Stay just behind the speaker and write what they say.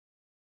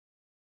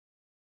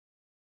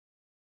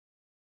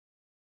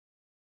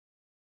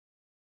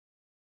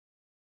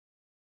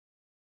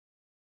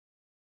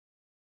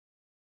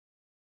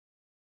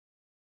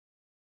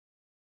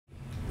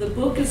the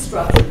book is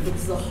structured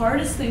because the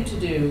hardest thing to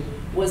do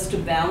was to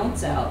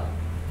balance out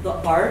the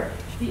art,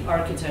 the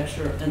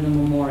architecture, and the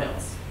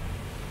memorials.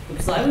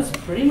 Because I was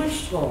pretty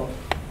much told,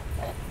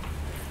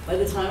 by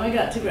the time I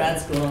got to grad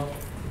school,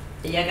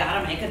 you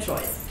gotta make a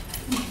choice.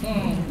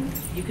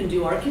 You can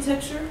do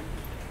architecture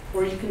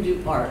or you can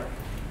do art,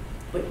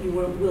 but you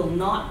will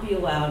not be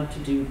allowed to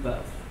do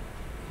both.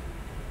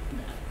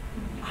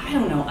 I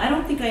don't know, I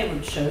don't think I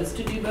ever chose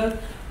to do both.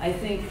 I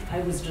think I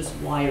was just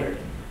wired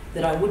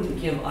that I wouldn't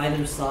give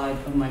either side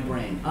of my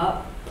brain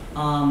up.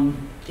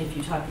 If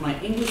you talk to my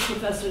English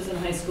professors in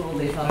high school,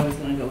 they thought I was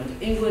going to go into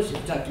English.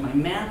 If you talk to my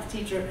math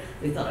teacher,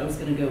 they thought I was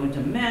going to go into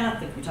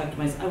math. If you talk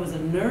to I was a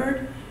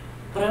nerd,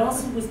 but I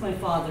also was my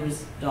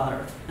father's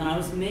daughter, and I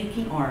was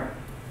making art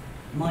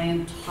my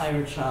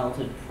entire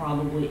childhood,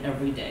 probably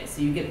every day.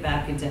 So you get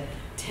back into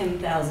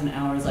 10,000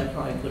 hours, I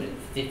probably put in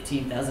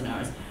 15,000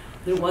 hours.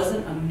 There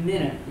wasn't a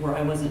minute where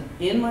I wasn't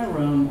in my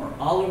room or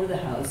all over the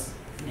house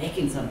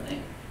making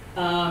something.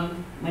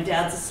 My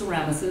dad's a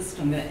ceramicist.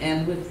 I'm going to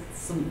end with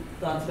some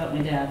thoughts about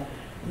my dad.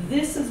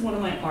 This is one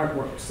of my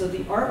artworks. So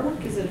the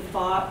artwork is in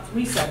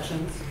 3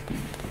 sections.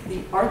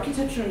 The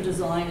architecture and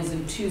design is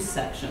in 2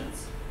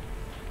 sections.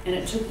 And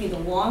it took me the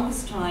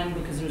longest time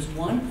because there's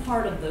one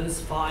part of those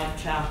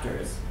 5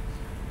 chapters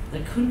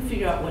that I couldn't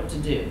figure out what to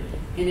do.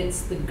 And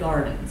it's the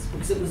gardens.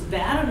 Because it was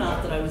bad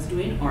enough that I was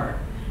doing art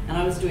and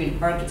I was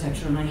doing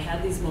architecture and I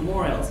had these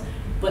memorials.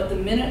 But the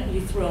minute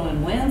you throw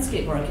in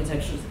landscape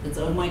architecture, it's,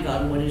 oh my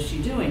God, what is she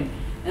doing?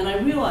 And I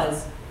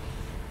realized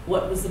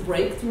what was the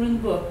breakthrough in the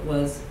book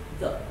was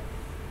the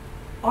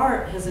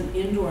art has an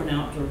indoor and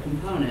outdoor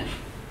component,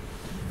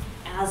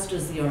 as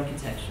does the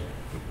architecture.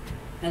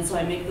 And so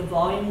I make the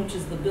volume, which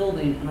is the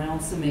building, and I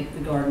also make the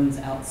gardens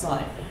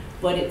outside.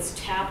 But it's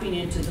tapping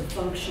into the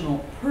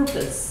functional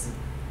purpose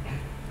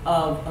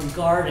of a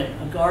garden.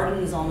 A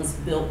garden is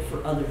almost built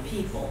for other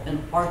people,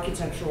 and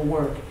architectural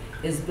work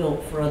is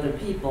built for other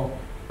people.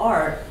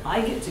 Art,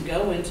 I get to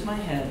go into my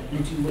head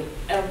and do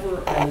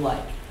whatever I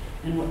like.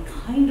 And what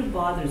kind of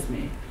bothers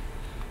me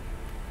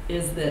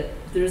is that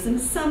there's an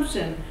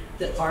assumption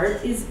that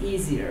art is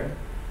easier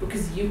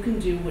because you can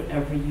do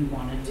whatever you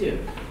want to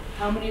do.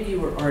 How many of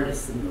you are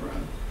artists in the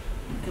room?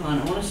 Come on,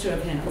 I want to show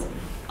of hands.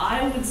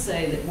 I would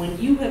say that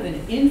when you have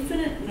an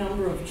infinite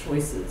number of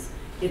choices,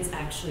 it's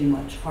actually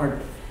much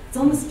harder. It's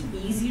almost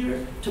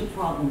easier to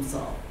problem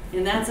solve.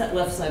 And that's at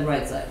left side,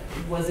 right side.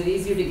 Was it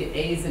easier to get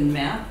A's in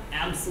math?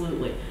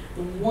 Absolutely.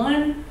 The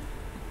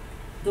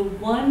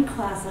one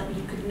class that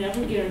you could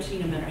never guarantee,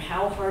 no matter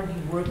how hard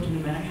you worked and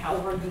no matter how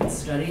hard you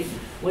studied,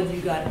 whether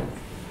you got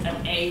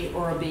an A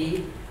or a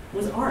B,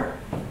 was art.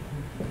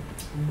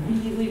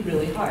 Really,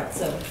 really hard.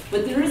 So,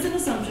 but there is an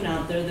assumption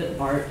out there that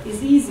art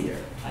is easier.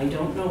 I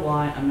don't know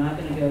why. I'm not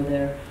going to go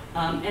there.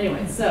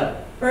 Anyway,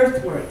 so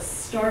earthworks,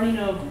 starting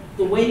of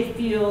the wave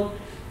field,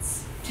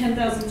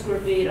 10,000 square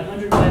feet,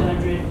 100 by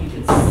 100. You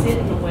can sit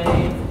in the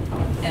wave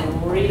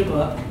and read a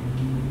book.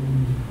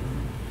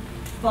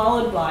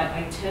 Followed by,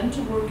 I tend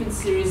to work in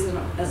series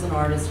as an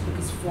artist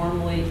because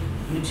formally,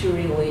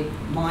 materially,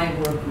 my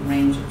work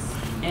ranges.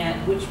 At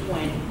which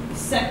point,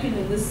 second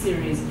in this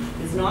series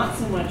is not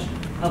so much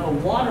of a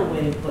water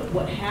wave, but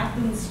what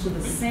happens to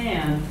the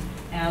sand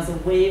as a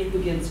wave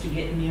begins to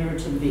get nearer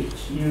to the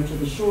beach, nearer to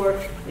the shore.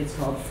 It's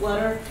called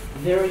flutter,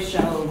 very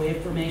shallow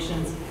wave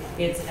formations.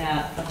 It's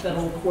at a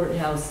federal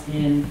courthouse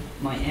in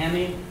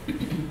Miami.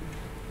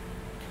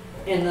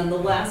 And then the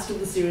last of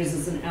the series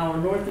is an hour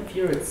north of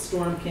here. It's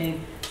Storm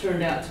King.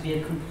 Turned out to be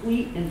a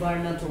complete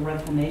environmental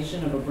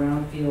reclamation of a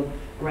brownfield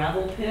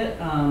gravel pit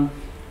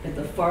at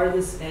the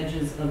farthest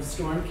edges of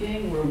Storm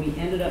King, where we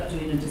ended up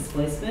doing a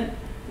displacement.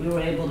 We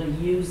were able to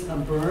use a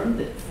berm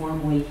that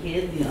formerly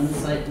hid the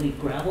unsightly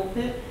gravel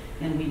pit,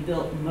 and we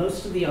built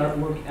most of the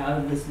artwork out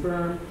of this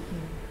berm.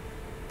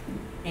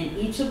 And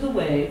each of the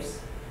waves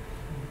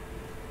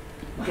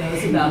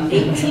goes about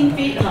 18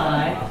 feet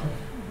high.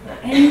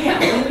 And yeah,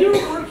 when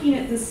you're working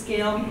at this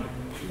scale,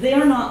 they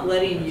are not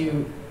letting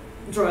you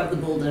drive the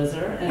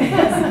bulldozer.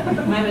 And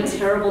I'm a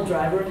terrible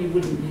driver. You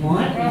wouldn't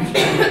want me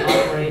to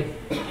operate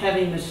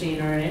heavy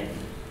machinery.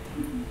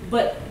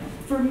 But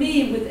for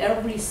me, with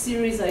every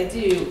series I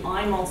do,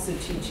 I'm also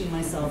teaching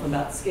myself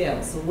about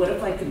scale. So what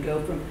if I could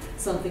go from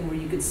something where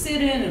you could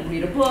sit in and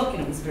read a book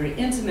and it was very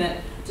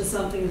intimate to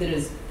something that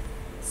is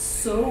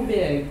so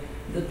big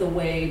that the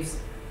waves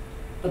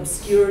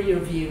obscure your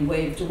view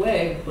wave to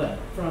wave, but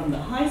from the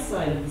high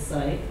side of the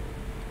site,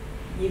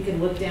 you can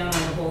look down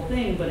on the whole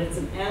thing, but it's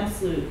an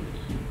absolute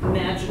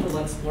magical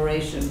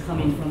exploration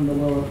coming from the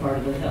lower part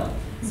of the hill.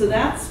 So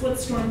that's what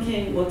Storm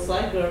King looks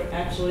like, or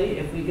actually,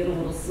 if we get a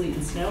little sleet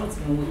and snow, it's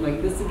going to look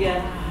like this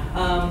again.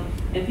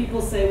 And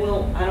people say,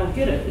 well, I don't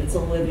get it. It's a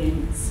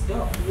living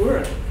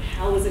work.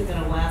 How is it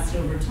going to last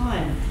over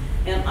time?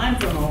 And I'm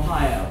from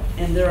Ohio,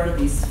 and there are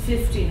these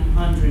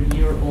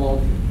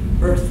 1,500-year-old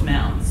earth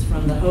mounds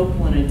from the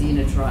Hopewell and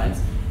Adena tribes,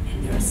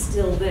 and they're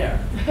still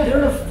there.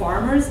 There are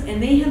farmers,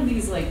 and they have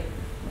these like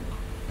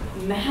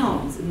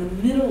mounds in the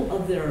middle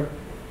of their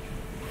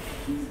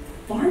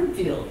farm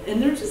field,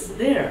 and they're just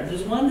there.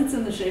 There's one that's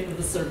in the shape of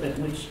a serpent,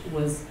 which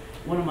was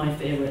one of my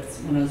favorites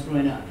when I was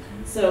growing up.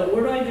 So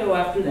where do I go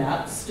after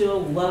that? Still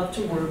love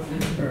to work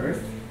with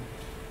earth.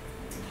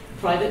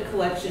 Private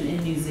collection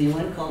in New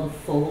Zealand called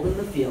Fold in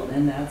the Field,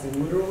 and that's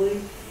literally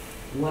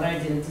what I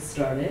did to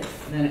start it.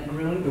 Then it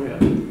grew and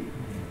grew.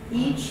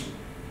 Each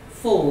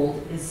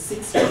fold is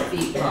 60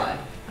 feet high.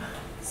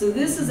 So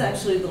this is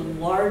actually the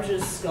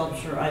largest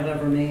sculpture I've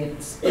ever made,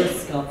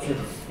 earth sculpture.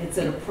 It's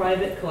at a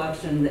private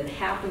collection that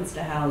happens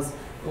to house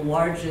the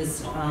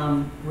largest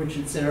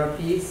Richard Serra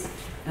piece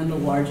and the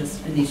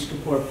largest Anish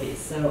Kapoor piece.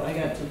 So I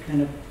got to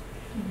kind of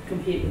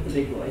compete with the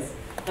big boys.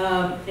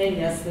 And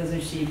yes, those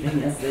are sheep,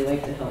 and yes, they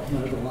like to help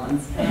mow the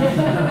lawns.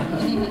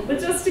 But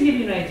just to give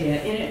you an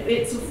idea,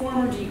 it's a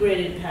former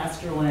degraded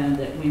pasture land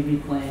that we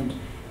reclaimed,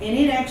 and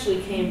it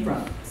actually came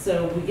from.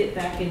 So we get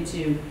back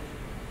into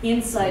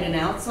inside and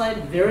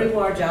outside, very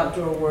large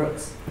outdoor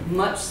works,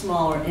 much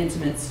smaller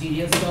intimate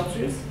studio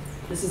sculptures.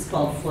 This is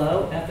called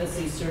Flow,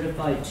 FSC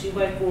certified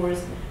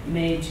 2x4s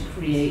made to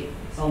create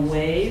a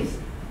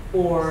wave,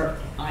 or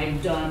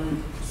I've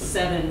done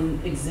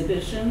 7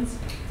 exhibitions,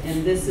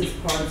 and this is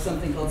part of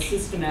something called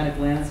systematic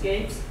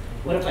landscapes.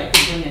 What if I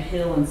could bring a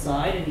hill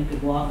inside and you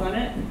could walk on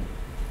it?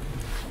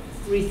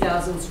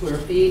 3,000 square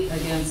feet,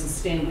 again,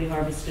 sustainably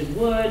harvested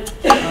wood.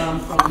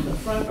 From the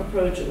front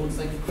approach, it looks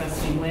like a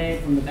cresting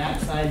wave. From the back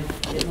side,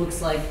 it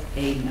looks like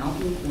a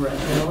mountain or a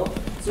hill.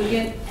 So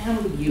again,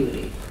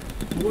 ambiguity.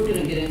 We're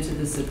going to get into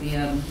this at the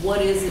end.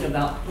 What is it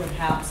about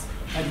perhaps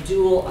a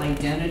dual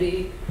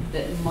identity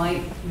that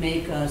might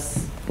make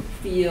us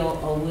feel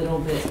a little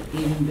bit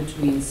in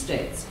between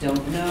states?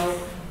 Don't know,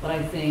 but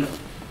I think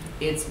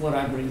it's what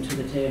I bring to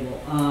the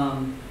table.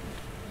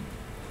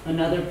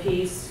 Another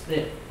piece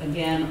that,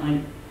 again,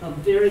 I'm a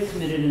very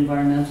committed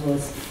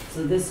environmentalist.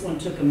 So this one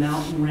took a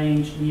mountain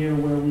range near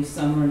where we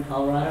summer in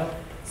Colorado,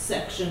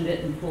 sectioned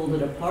it and pulled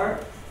it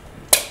apart,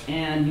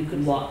 and you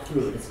could walk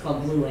through it. It's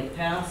called Blue Lake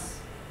Pass.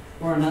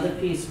 Or another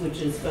piece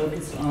which is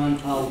focused on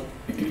a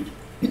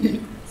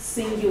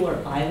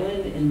singular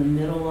island in the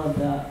middle of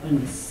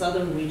in the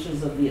southern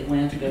reaches of the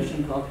Atlantic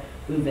Ocean called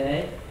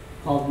Bouvet,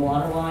 called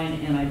Waterline,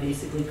 and I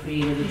basically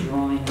created a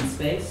drawing in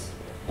space,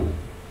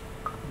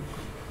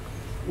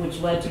 which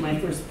led to my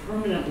first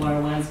permanent water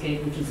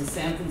landscape, which is the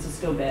San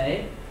Francisco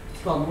Bay.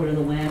 It's called Where the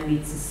Land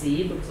Meets the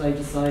Sea, because I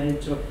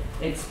decided to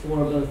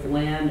explore both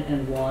land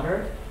and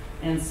water.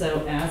 And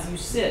so as you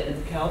sit at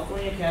the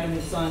California Academy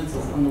of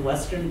Sciences on the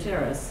Western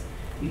Terrace,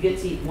 you get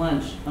to eat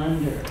lunch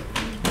under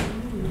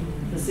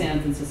the San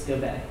Francisco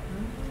Bay.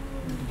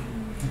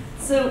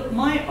 So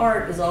my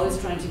art is always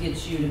trying to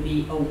get you to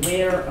be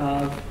aware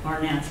of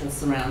our natural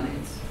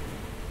surroundings.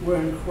 We're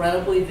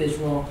incredibly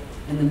visual,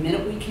 and the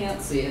minute we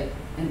can't see it,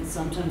 and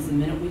sometimes the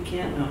minute we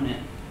can't own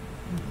it,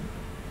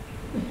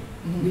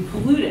 we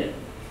pollute it.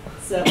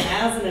 So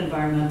as an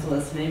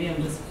environmentalist, maybe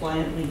I'm just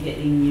quietly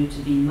getting you to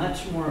be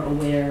much more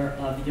aware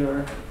of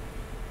your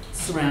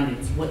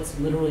surroundings, what's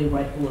literally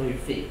right below your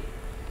feet.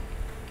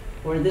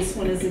 Or this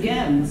one is,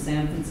 again, the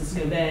San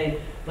Francisco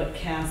Bay, but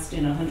cast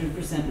in 100%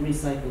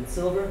 recycled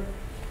silver.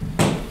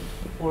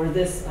 Or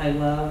this I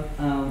love.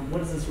 What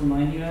does this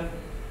remind you of?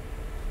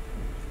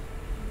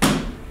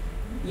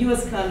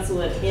 U.S.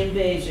 Consulate in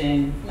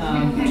Beijing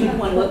took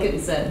one look at it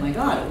and said, my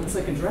God, it looks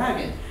like a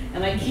dragon.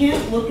 And I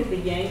can't look at the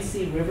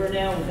Yangtze River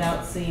now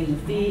without seeing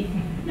the feet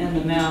and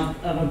the mouth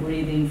of a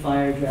breathing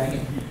fire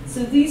dragon.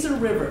 So these are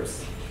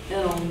rivers,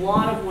 and a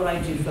lot of what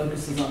I do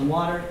focuses on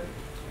water.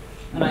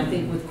 And I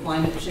think with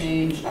climate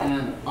change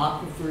and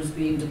aquifers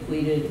being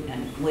depleted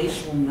and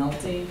glacial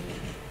melting,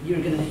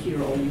 you're going to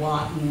hear a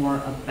lot more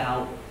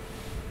about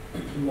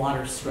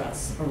water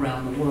stress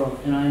around the world.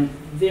 And I'm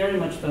very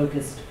much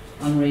focused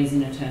on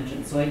raising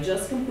attention. So I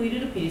just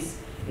completed a piece.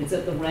 It's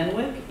at the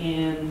Renwick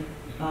in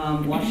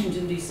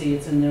Washington, D.C.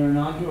 It's in their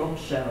inaugural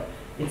show.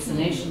 It's the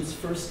nation's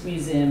first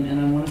museum, and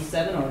I'm one of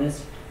 7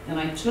 artists. And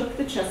I took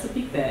the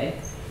Chesapeake Bay,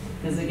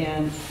 because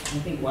again, I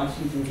think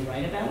Washington's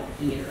right about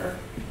here,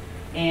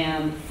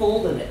 and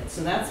folded it.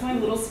 So that's my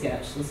little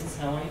sketch. This is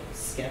how I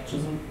sketch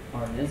as an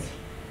artist.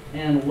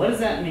 And what does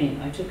that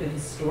mean? I took a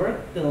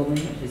historic building,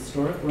 a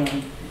historic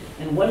room,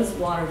 and what does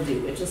water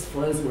do? It just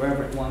flows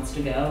wherever it wants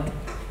to go.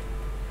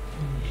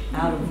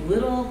 Out of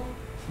little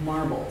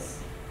marbles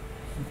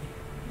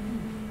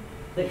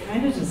that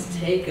kind of just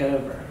take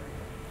over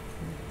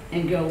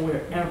and go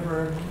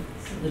wherever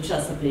the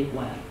Chesapeake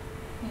went.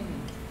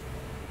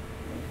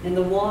 And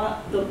the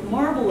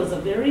marble is a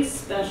very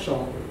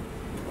special,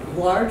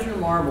 larger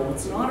marble.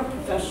 It's not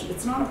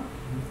a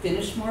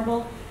finished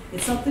marble.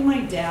 It's something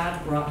my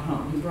dad brought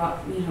home. He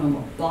brought me home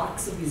a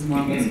box of these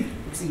marbles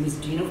because he was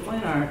Dean of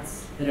Fine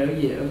Arts at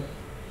OU,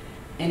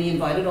 and he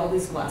invited all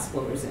these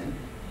glassblowers in.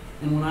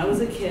 And when I was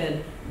a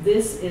kid,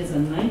 this is a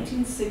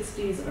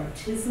 1960s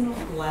artisanal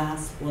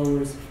glass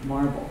blower's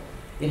marble.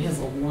 It has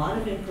a lot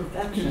of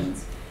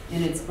imperfections,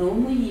 and it's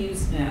only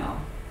used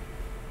now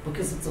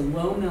because it's a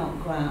low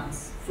melt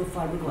glass for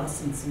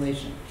fiberglass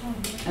insulation.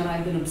 And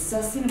I've been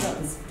obsessing about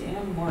this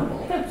damn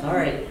marble,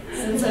 sorry,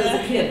 since I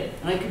was a kid,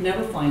 and I could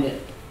never find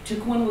it.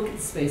 took one look at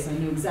the space, I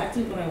knew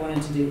exactly what I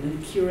wanted to do,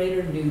 and the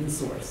curator knew the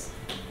source.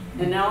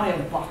 And now I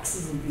have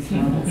boxes of these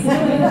marbles.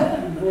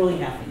 I'm really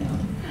happy now.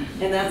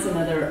 And that's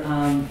another,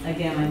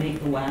 again, I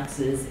make the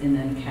waxes and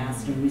then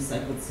cast and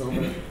recycled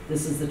silver.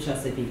 This is the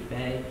Chesapeake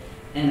Bay.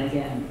 And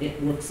again,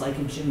 it looks like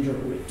a ginger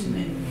root to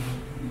me.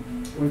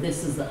 Or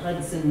this is the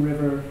Hudson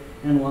River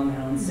and Long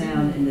Island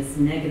Sound, and this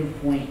negative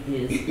point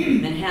is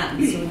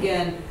Manhattan. So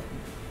again,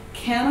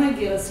 can I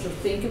get us to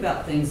think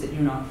about things that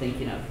you're not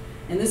thinking of?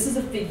 And this is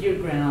a figure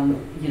ground,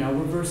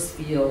 reverse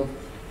field.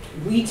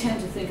 We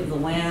tend to think of the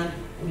land.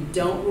 We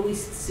don't really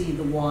see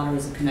the water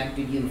as a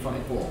connected,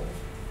 unified whole.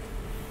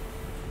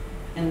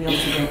 And we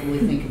also don't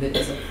really think of it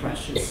as a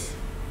precious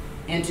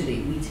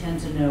entity. We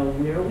tend to know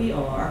where we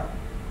are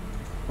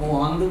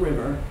along the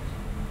river.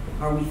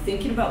 Are we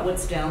thinking about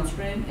what's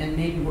downstream? And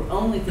maybe we're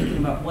only thinking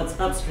about what's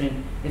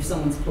upstream if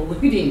someone's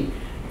polluting.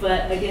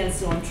 But again,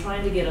 so I'm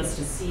trying to get us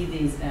to see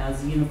these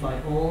as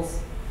unified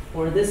wholes.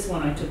 Or this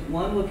one, I took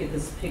one look at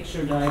this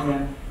picture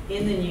diagram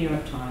in the New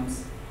York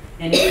Times,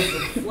 and it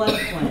was the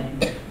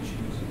floodplain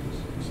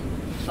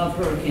of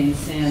Hurricane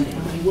Sandy.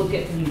 You look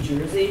at New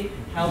Jersey,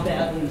 how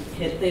badly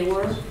hit they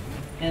were,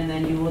 and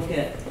then you look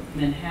at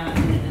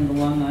Manhattan and the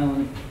Long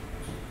Island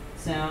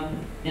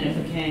Sound, and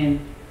it became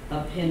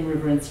a Pin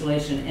River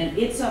installation. And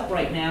it's up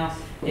right now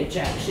at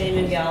Jack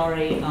Shaman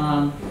Gallery in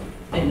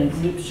a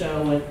group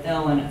show with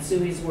Ellen at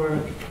Sui's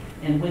work,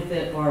 and with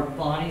it are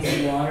bodies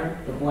of water,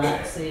 the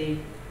Black Sea,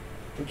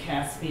 the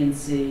Caspian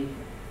Sea,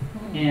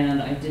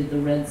 and I did the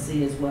Red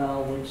Sea as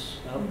well, which,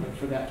 I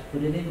forgot to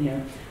put it in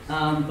here,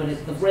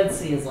 but the Red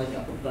Sea is like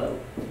a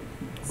boat.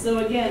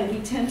 So again,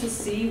 we tend to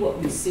see what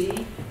we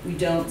see. We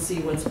don't see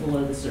what's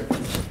below the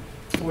surface.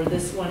 Where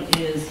this one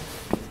is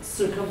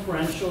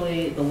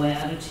circumferentially the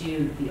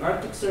latitude, the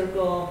Arctic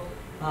Circle,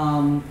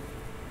 the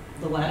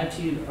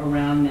latitude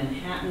around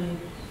Manhattan,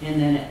 and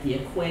then at the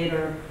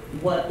equator.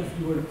 What if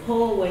you were to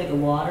pull away the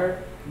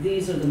water?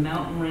 These are the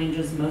mountain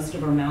ranges. Most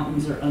of our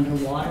mountains are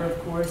underwater, of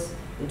course.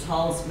 The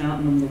tallest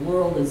mountain in the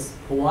world is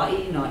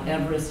Hawaii, not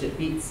Everest. It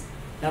beats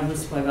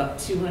Everest by about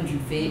 200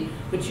 feet,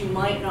 but you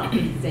might not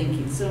be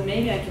thinking. So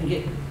maybe I can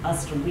get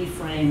us to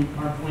reframe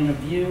our point of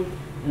view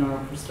and our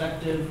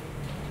perspective.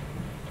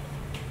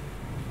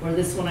 Or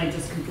this one I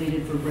just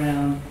completed for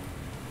Brown.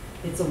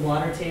 It's a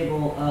water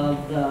table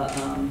of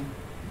the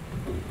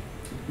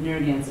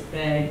Narragansett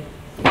Bay,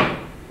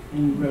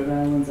 and Rhode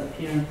Island's up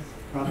here.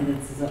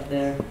 Providence is up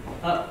there.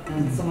 Oh,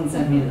 and someone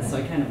sent me this, so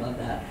I kind of love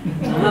that.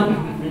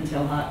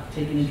 Until hot,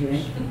 taking a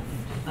drink.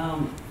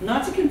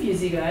 Not to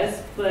confuse you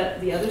guys, but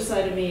the other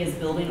side of me is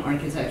building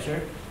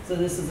architecture. So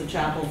this is a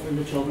chapel for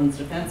the Children's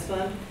Defense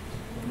Fund.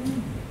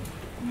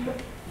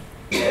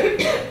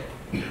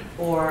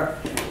 Or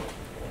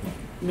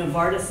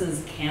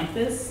Novartis's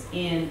campus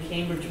in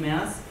Cambridge,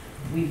 Mass.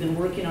 We've been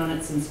working on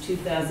it since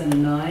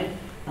 2009.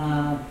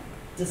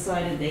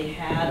 Decided they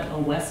had a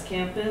West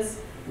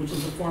Campus, which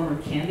is a former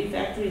candy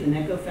factory, the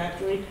Necco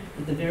factory,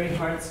 with a very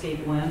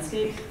hardscape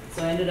landscape.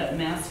 So I ended up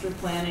master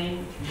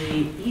planning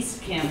the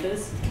East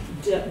Campus,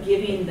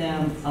 giving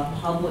them a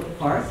public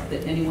park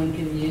that anyone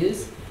can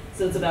use.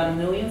 So it's about 1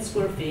 million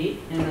square feet,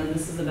 and then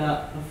this is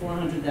about a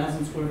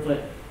 400,000 square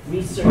foot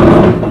research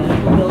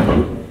medical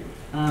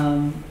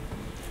building,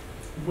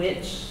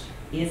 which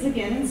is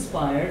again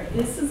inspired.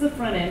 This is the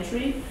front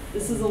entry.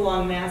 This is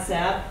along Mass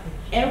Ave.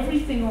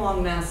 Everything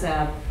along Mass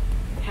Ave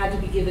had to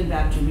be given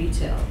back to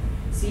retail.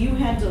 So you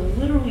had to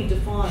literally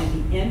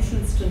define the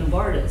entrance to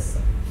Novartis,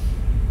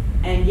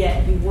 and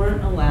yet you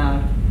weren't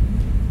allowed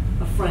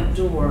a front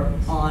door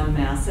on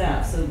Mass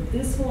Ave. So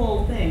this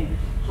whole thing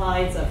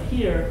hides up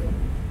here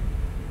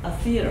a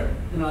theater,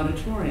 an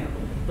auditorium,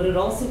 but it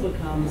also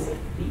becomes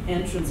the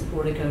entrance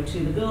portico to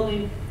the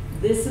building.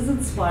 This is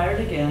inspired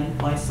again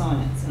by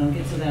science, and I'll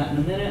get to that in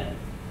a minute.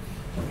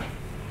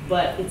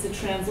 But it's a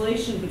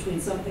translation between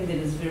something that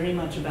is very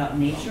much about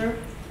nature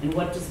and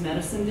what does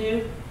medicine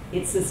do?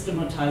 It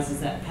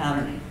systematizes that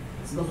patterning.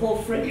 So the whole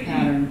Frick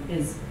pattern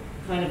is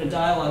kind of a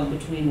dialogue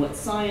between what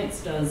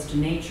science does to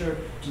nature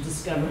to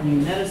discover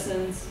new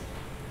medicines,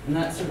 and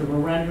that's sort of a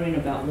rendering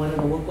about what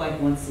it'll look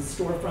like once the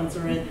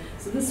storefronts are in.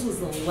 So this was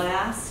the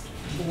last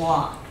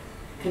block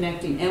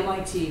connecting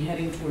MIT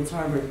heading towards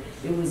Harvard.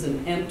 It was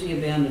an empty,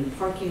 abandoned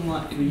parking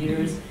lot for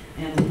years,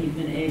 and we've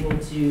been able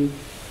to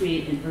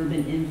create an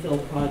urban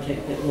infill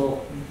project that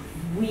will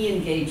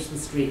re-engage the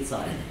street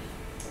side.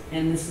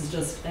 And this is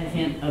just a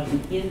hint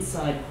of the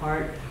inside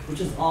part, which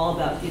is all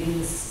about getting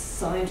the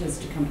scientists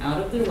to come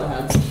out of their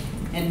labs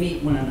and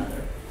meet one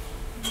another.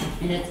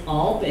 And it's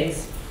all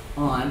based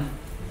on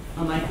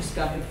a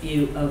microscopic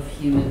view of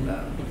human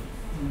bone.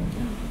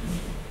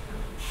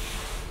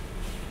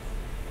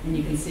 And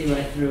you can see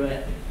right through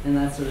it, and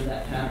that's sort of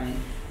that patterning.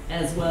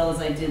 As well as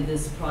I did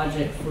this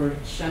project for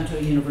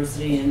Shantou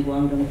University in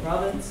Guangdong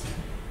province,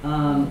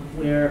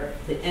 where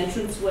the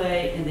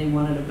entranceway, and they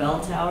wanted a bell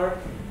tower.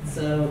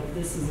 So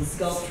this is a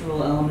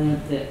sculptural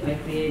element that I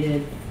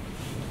created.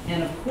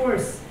 And of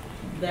course,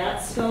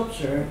 that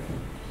sculpture,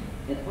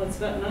 it's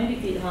about 90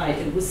 feet high.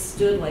 It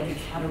withstood like a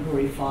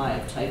Category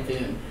 5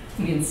 typhoon.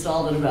 We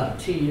installed it about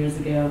 2 years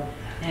ago,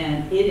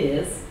 and it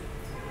is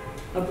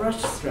a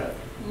brush stroke.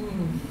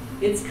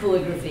 It's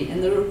calligraphy,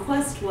 and the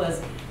request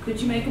was, could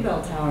you make a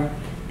bell tower?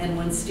 And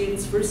when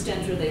students first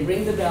enter, they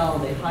ring the bell,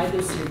 they hide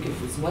their circuit,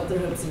 it's what their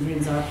hopes and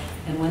dreams are,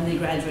 and when they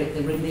graduate,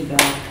 they ring the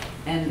bell,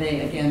 and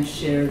they again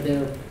share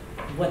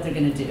what they're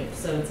going to do.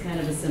 So it's kind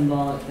of a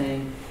symbolic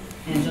thing.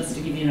 And just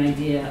to give you an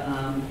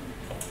idea,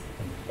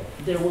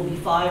 there will be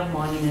 5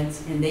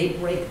 monuments, and they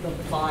break the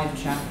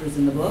 5 chapters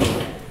in the book.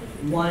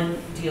 One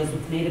deals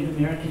with Native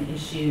American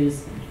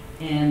issues,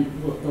 and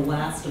the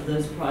last of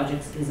those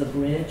projects is a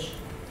bridge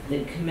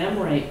that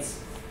commemorates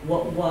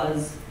what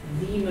was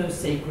the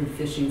most sacred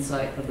fishing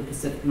site of the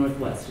Pacific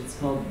Northwest. It's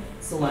called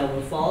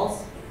Celilo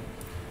Falls.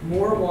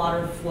 More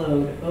water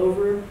flowed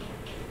over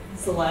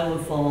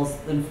Celilo Falls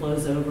than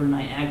flows over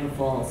Niagara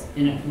Falls,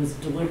 and it was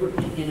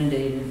deliberately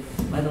inundated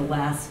by the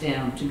last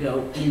dam to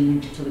go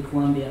into the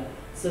Columbia.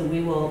 So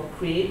we will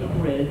create a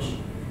bridge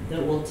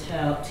that will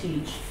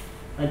teach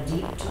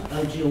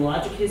a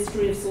geologic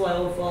history of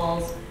Celilo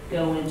Falls,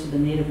 go into the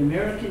Native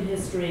American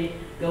history,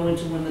 go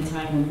into the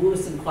time when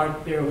Lewis and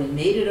Clark barely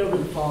made it over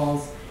the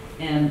falls,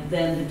 and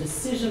then the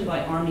decision by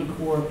Army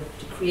Corps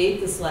to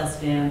create this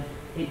last dam.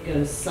 It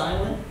goes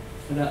silent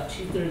about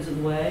 2/3 of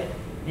the way,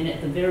 and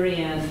at the very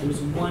end,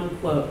 there's one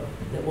quote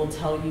that will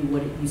tell you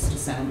what it used to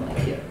sound like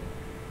here.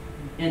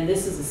 And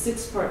this is a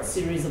 6-part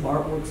series of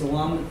artworks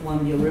along the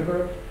Columbia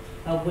River,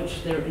 of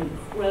which they're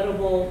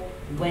incredible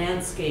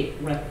landscape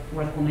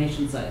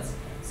reclamation sites.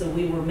 So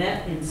we were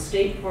met in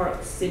state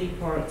parks, city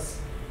parks,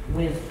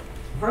 with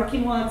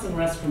parking lots and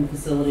restroom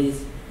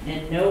facilities,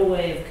 and no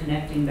way of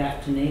connecting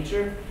back to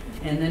nature.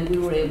 And then we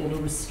were able to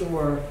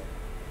restore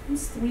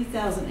almost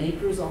 3,000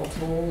 acres all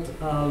told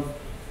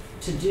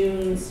to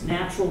dunes,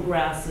 natural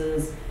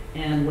grasses,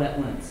 and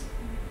wetlands.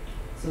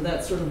 So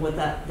that's sort of what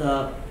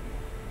the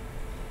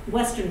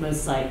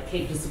westernmost site,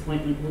 Cape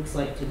Disappointment, looks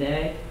like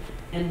today.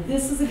 And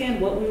this is, again,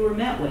 what we were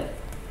met with.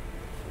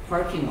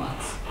 Parking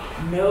lots.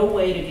 No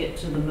way to get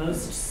to the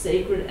most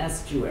sacred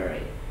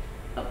estuary,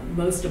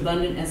 most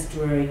abundant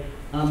estuary,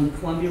 the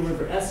Columbia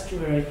River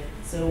estuary.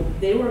 So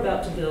they were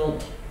about to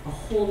build a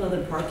whole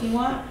nother parking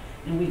lot,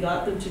 and we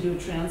got them to do a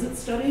transit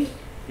study,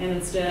 and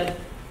instead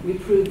we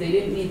proved they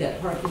didn't need that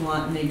parking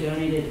lot, and they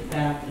donated it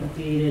back and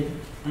created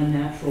a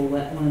natural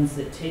wetlands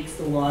that takes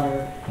the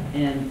water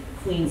and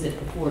cleans it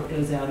before it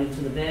goes out into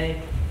the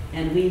bay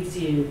and leaves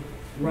you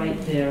right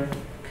there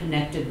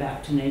connected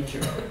back to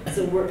nature.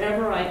 So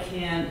wherever I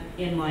can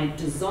in my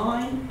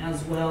design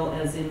as well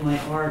as in my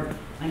art,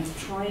 I'm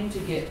trying to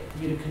get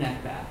you to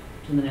connect back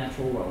to the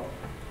natural world.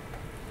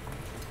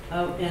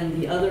 And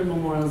the other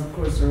memorials, of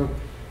course, or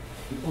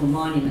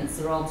monuments.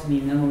 They're all, to me,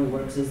 memory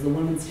works. Is the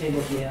Women's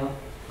Table at Yale,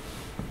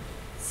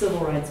 Civil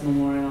Rights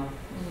Memorial,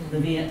 the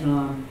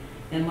Vietnam,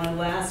 and my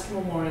last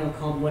memorial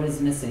called What is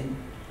Missing,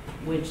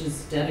 which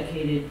is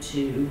dedicated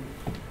to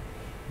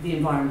the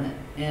environment.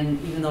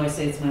 And even though I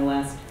say it's my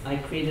last, I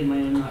created my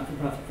own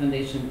not-for-profit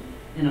foundation,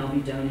 and I'll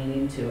be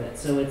donating to it.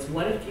 So it's,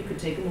 what if you could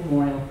take a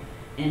memorial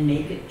and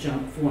make it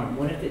junk form?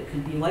 What if it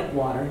could be like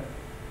water?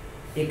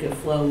 It could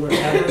flow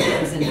wherever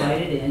it was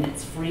invited in.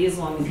 It's free as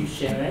long as you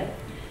share it.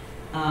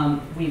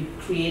 We've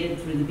created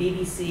through the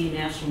BBC,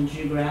 National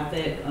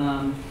Geographic,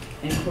 and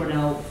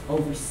Cornell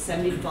over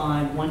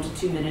 75 1-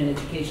 to 2-minute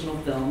educational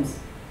films.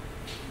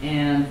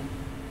 And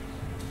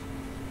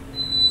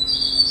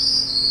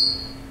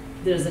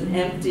there's an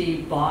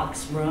empty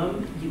box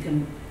room. You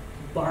can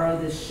borrow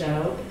this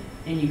show,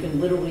 and you can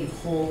literally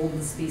hold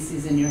the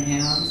species in your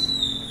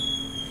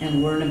hands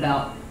and learn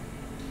about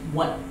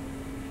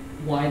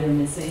why they're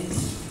missing.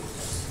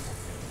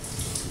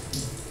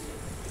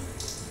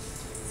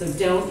 So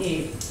don't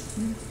eat,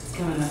 it's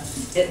coming up,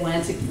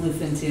 Atlantic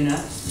bluefin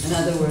tuna. In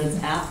other words,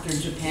 after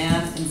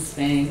Japan and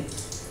Spain,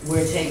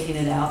 we're taking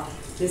it out.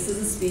 This is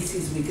a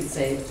species we could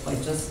save by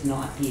just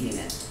not eating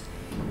it.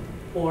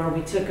 Or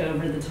we took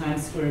over the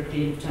Times Square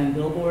Creative Time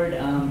billboard.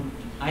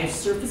 I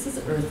surface as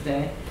Earth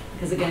Day,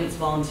 because again, it's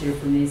volunteer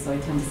for me, so I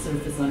tend to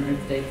surface on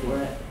Earth Day for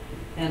it.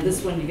 And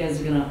this one you guys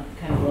are gonna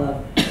kind of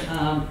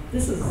love.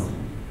 This is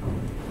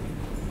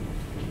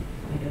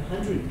like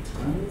 100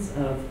 tons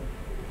of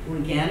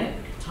organic,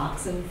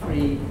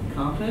 toxin-free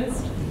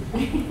compost.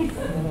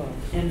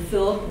 And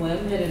Phillip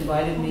Lim had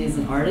invited me as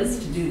an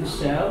artist to do the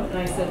show, and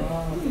I said,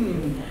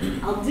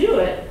 I'll do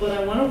it, but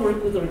I want to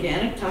work with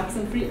organic,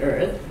 toxin-free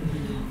earth.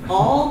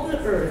 All the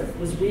earth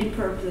was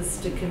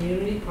repurposed to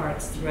community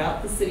parks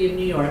throughout the city of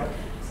New York.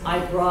 I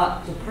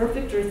brought the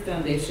Perfect Earth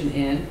Foundation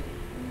in,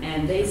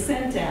 and they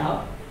sent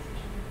out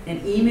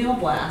an email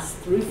blast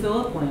through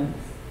Phillip Lim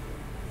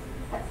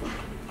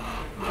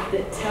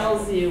that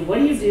tells you, what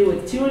do you do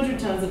with 200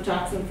 tons of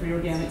toxin-free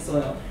organic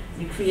soil?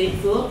 You create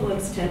Phillip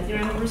Lim's 10th year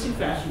anniversary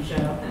fashion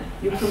show,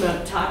 you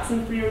promote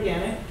toxin-free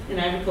organic and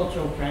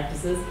agricultural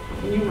practices,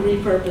 and you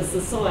repurpose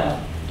the soil.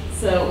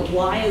 So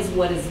why is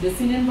What is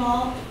Missing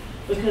involved?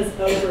 Because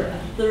over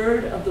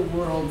 1/3 of the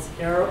world's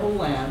arable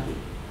land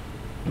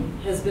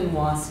has been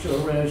lost to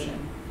erosion.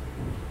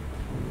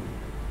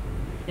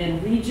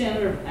 And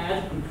regenerative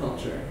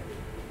agriculture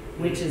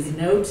which is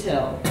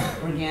no-till,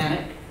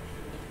 organic,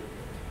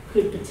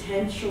 could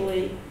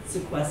potentially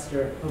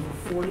sequester over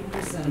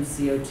 40% of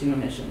CO2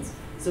 emissions.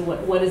 So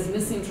what is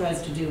missing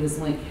tries to do is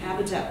link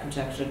habitat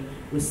protection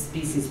with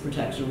species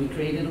protection. We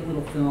created a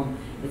little film,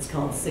 it's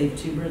called Save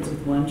Two Birds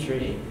with One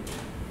Tree,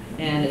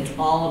 and it's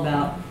all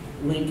about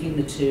linking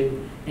the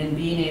two and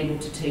being able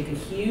to take a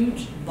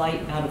huge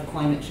bite out of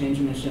climate change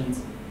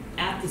emissions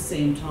at the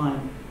same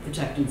time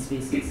protecting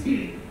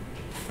species.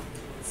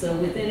 So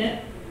within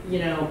it, you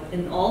know,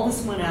 and all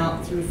this went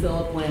out through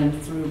Phillip, Lin,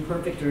 through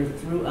Perfect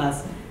Earth, through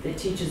us, that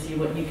teaches you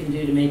what you can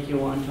do to make your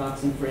lawn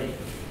toxin free.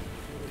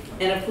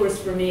 And of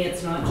course, for me,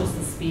 it's not just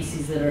the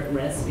species that are at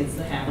risk, it's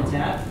the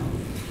habitat.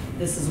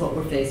 This is what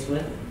we're faced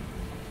with.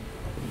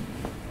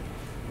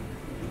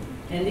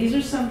 And these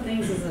are some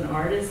things as an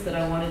artist that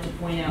I wanted to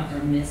point out are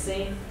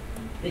missing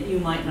that you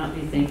might not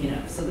be thinking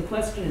of. So the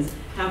question is,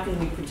 how can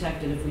we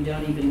protect it if we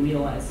don't even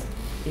realize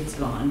it's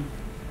gone?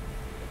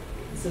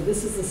 So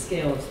this is the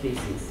scale of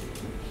species.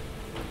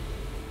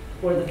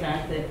 Or the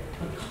fact that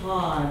a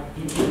cod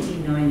in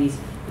 1890s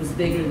was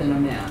bigger than a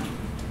man.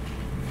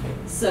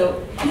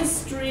 So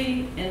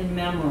history and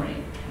memory,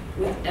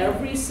 with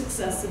every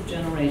successive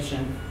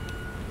generation,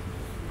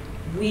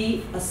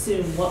 we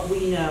assume what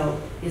we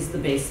know is the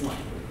baseline.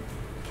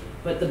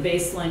 But the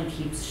baseline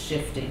keeps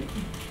shifting.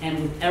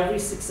 And with every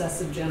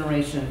successive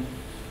generation,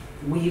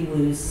 we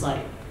lose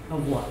sight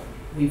of what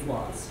we've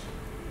lost.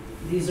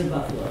 These are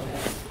buffalo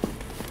head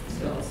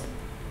skulls.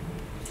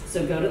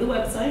 So go to the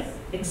website,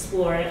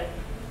 explore it,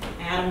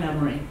 add a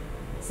memory,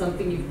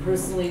 something you've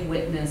personally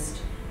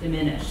witnessed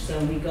diminish. So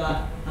we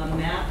got a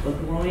map, a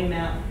growing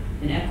map,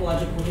 an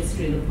ecological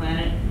history of the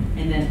planet,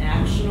 and then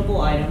actionable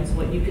items,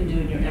 what you can do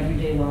in your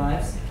everyday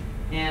lives,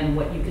 and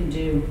what you can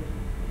do,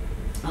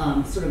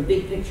 sort of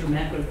big picture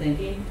macro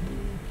thinking.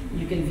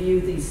 You can view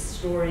these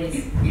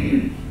stories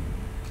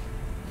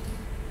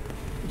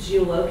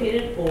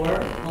geolocated or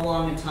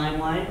along a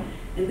timeline.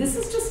 And this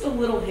is just a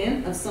little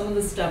hint of some of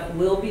the stuff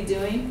we'll be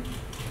doing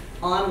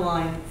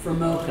online for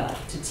MOCA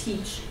to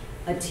teach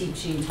a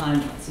teaching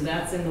timeline. So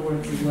that's in the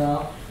works as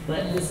well.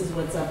 But this is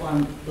what's up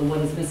on the What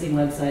Is Missing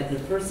website. The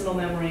personal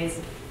memories,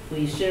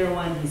 please share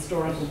one,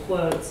 historical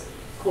quotes,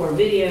 core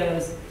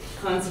videos,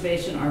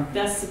 conservation, our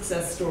best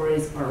success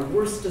stories, our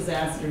worst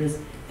disasters,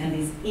 and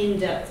these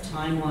in-depth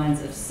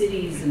timelines of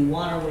cities and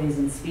waterways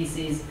and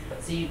species.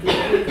 So you can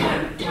click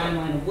on the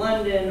timeline of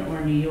London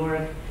or New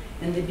York.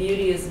 And the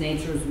beauty is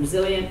nature is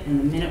resilient, and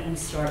the minute we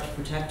start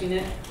protecting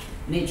it,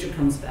 nature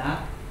comes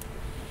back.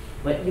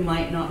 But you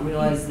might not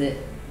realize that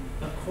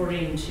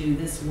according to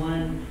this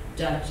one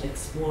Dutch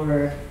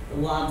explorer,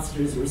 the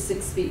lobsters were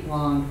 6 feet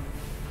long,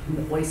 and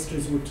the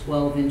oysters were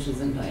 12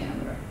 inches in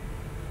diameter.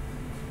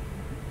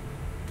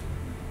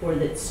 Or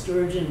that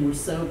sturgeon were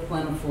so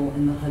plentiful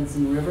in the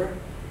Hudson River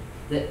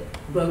that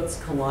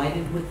boats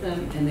collided with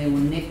them, and they were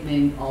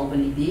nicknamed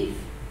Albany beef.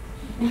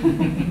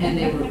 And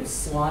they were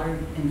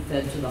slaughtered and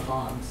fed to the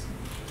hogs.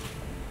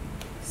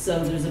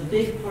 So there's a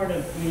big part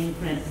of green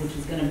print which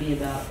is going to be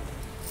about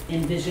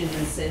envisioning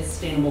a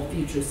sustainable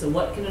future. So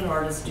what can an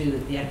artist do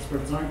that the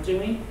experts aren't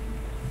doing?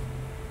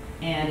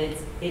 And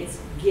it's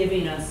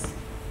giving us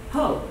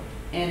hope.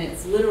 And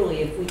it's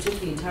literally, if we took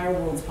the entire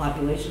world's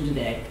population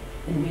today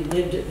and we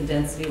lived at the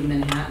density of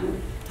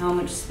Manhattan, how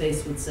much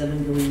space would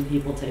 7 billion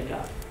people take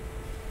up?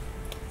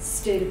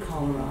 State of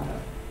Colorado.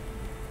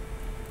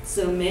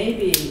 So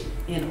maybe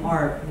in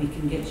art, we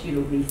can get you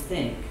to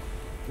rethink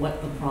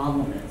what the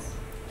problem is.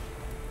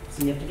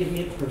 So you have to give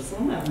me a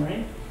personal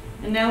memory.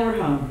 And now we're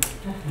home.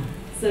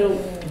 So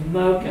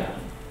MOCA.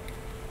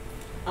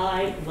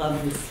 I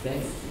love this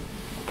space.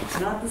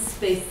 Not the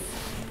space,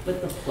 but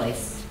the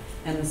place.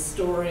 And the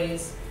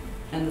stories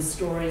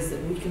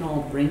that we can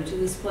all bring to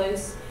this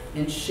place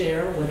and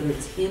share, whether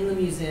it's in the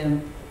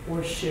museum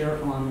or share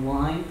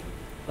online.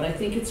 But I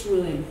think it's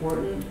really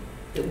important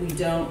that we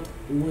don't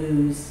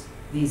lose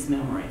these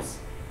memories,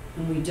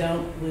 and we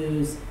don't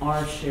lose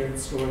our shared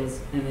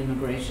stories and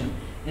immigration.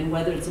 And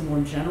whether it's a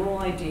more general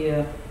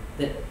idea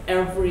that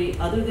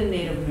other than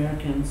Native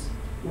Americans,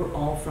 we're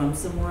all from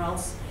somewhere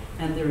else,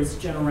 and there's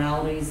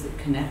generalities that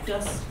connect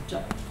us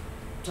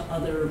to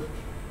other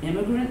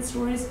immigrant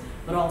stories,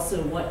 but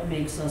also what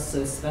makes us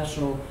so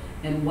special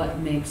and what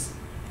makes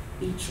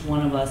each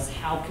one of us,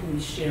 how can we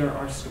share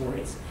our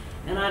stories?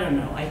 And I don't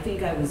know, I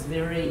think I was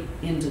very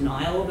in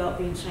denial about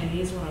being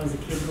Chinese when I was a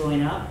kid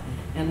growing up.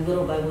 And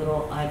little by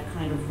little, I've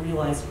kind of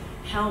realized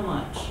how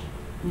much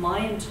my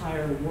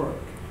entire work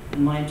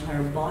and my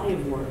entire body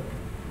of work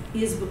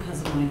is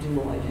because of my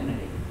dual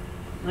identity.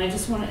 And I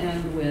just want to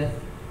end with,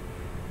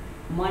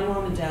 my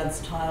mom and dad's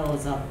tile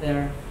is up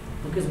there,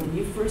 because when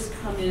you first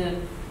come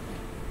in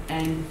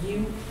and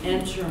you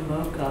enter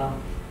MOCA,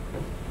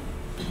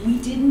 we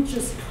didn't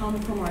just come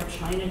from our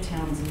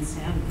Chinatowns in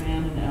San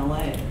Fran and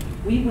LA.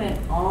 We went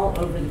all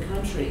over the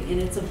country,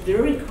 and it's a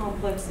very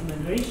complex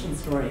immigration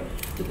story,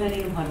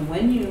 depending upon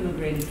when you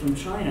immigrated from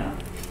China,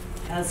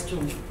 as to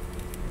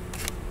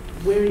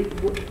where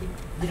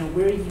you know,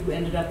 where you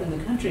ended up in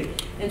the country.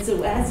 And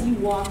so as you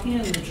walk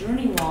in, the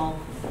journey wall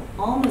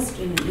almost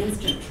in an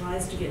instant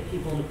tries to get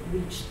people to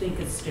think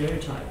of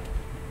stereotype.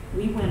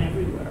 We went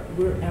everywhere.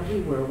 We're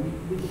everywhere.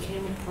 We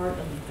became a part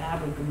of the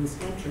fabric of this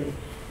country.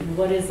 And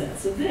what is that?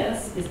 So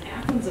this is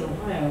Athens,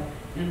 Ohio,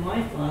 and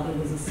my father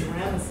was a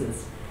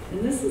ceramicist.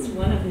 And this is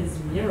one of his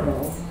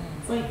murals.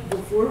 It's like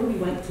before we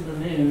went to the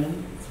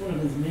moon. It's one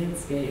of his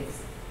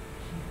moonscapes.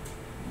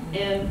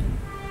 And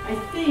I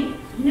think,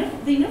 you know,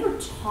 they never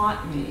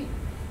taught me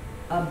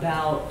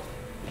about,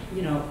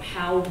 you know,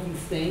 how you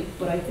think,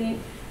 but I think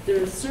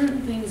there are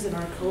certain things in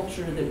our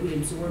culture that we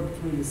absorb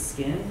through the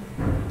skin,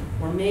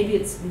 or maybe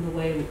it's in the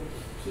way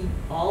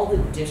all the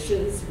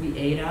dishes we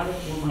ate out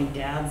of were my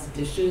dad's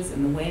dishes,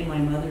 and the way my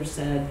mother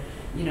said,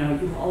 you know,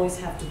 you always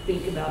have to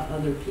think about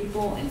other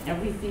people, and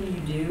everything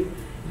you do,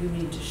 you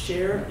need to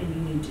share, and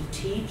you need to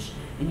teach,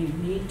 and you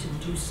need to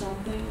do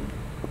something,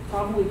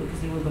 probably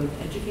because they were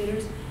both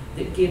educators,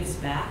 that gives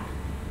back.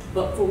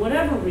 But for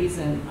whatever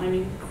reason, I'm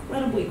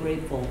incredibly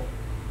grateful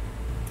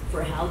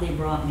for how they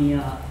brought me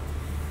up.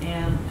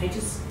 And I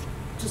just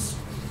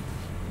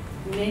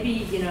maybe,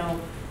 you know,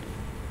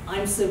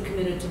 I'm so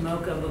committed to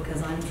MOCA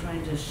because I'm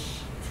trying to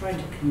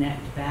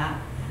connect back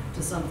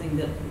to something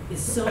that is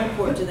so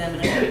important to them.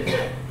 And I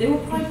think they were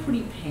probably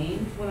pretty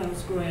pained when I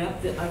was growing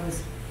up that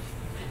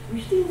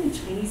we're the only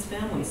Chinese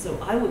family. So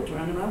I looked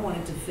around and I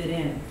wanted to fit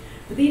in.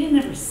 But they didn't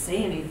ever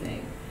say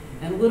anything.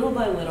 And little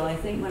by little, I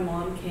think my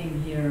mom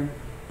came here.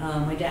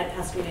 My dad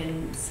passed away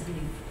in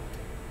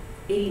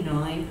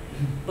 89,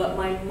 but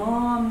my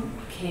mom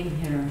came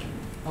here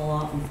a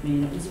lot with me,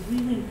 and it was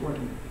really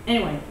important.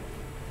 Anyway,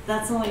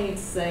 that's all I need to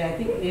say. I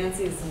think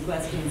Nancy has some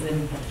questions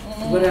and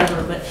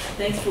whatever, but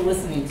thanks for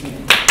listening to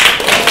me.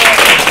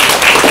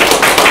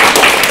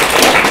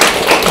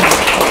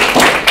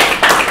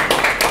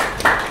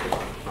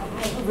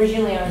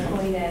 Originally, I was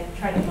going to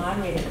try to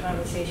moderate a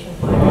conversation,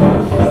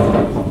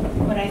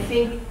 but I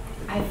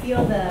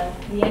feel the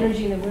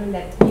energy in the room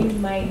that you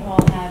might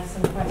all have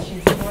some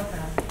questions for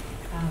her.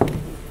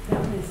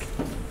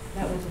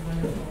 That was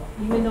wonderful.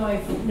 Even though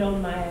I've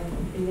known Maya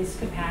in this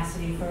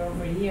capacity for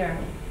over a year,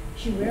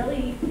 she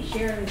rarely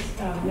shares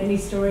many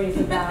stories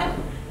about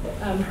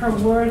her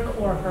work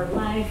or her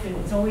life, and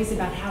it's always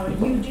about how are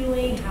you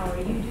doing,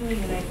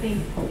 and I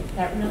think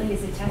that really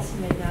is a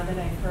testament now that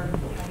I've heard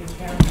how your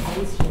parents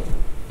raised you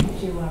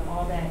to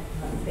all that,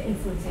 the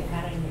influence they've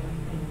had on you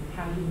and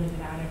how you live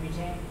it out every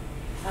day.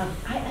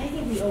 I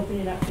think we open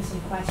it up to some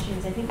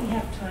questions. I think we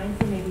have time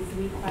for maybe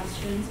 3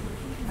 questions.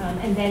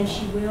 And then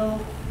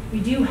we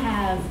do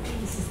have,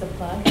 this is the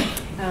plug.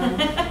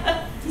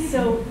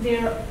 So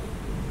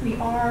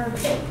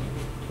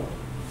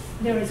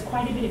there is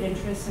quite a bit of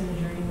interest in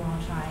the Journey Wall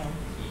Child.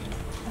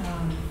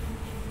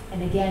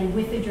 And again,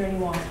 with the Journey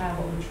Wall Child,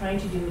 what we're trying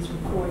to do is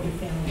record your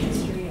family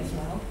history as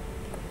well.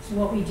 So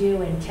what we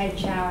do, and Ted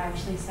Chow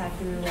actually sat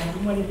through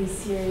one of these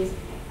series,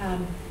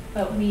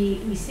 but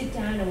we sit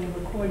down and we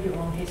record your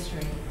own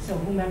history. So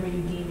whomever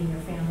you deem in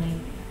your family,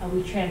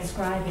 we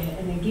transcribe it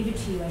and then give it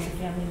to you as a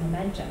family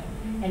memento,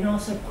 and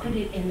also put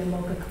it in the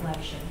MOCA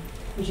collection,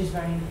 which is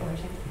very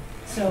important.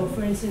 So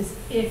for instance,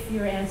 if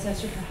your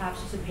ancestor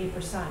perhaps was a paper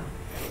son,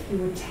 we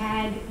would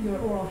tag your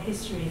oral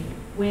history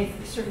with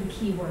certain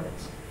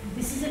keywords.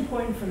 This is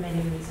important for many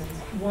reasons.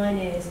 One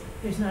is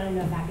there's not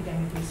enough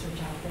academic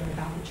research out there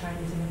about the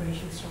Chinese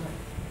immigration story.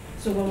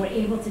 So when we're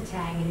able to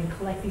tag it and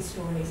collect these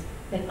stories,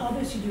 then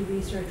others who do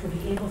research will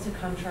be able to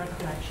come to our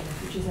collection,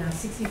 which is now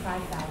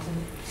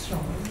 65,000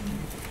 strong,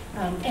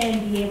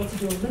 and be able to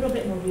do a little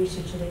bit more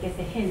research so they get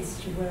the hints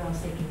to where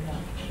else they can go.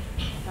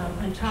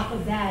 On top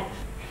of that,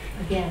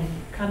 again,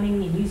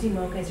 coming and using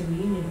MOCA as a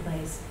reunion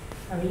place,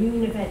 our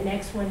reunion event,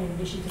 next one, in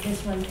addition to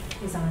this one,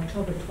 is on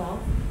October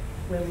 12th,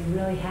 where we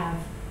really have,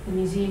 the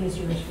museum is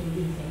yours for the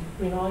evening.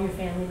 Bring all your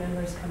family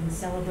members, come and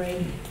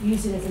celebrate,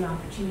 use it as an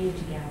opportunity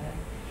to gather.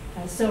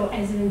 So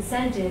as an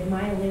incentive,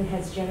 Maya Lin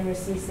has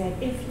generously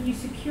said, if you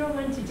secure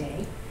one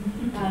today,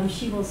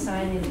 she will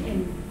sign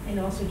and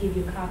also give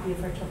you a copy of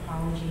her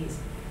topologies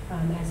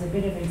as a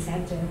bit of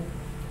incentive.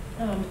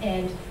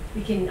 And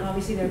we can,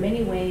 obviously there are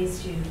many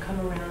ways to come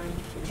around.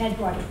 Ted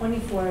brought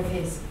 24 of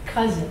his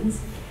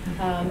cousins,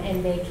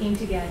 and they came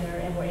together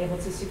and were able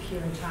to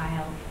secure a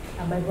tile.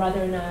 My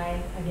brother and I,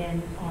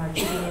 again, are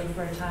chipping in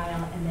for a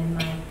tile, and then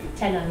my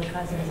 10 other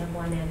cousins on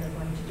one end are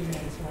going to do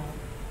that as well.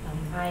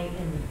 I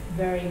am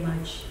very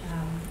much,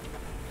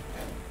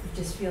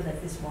 just feel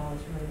that this wall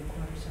is really the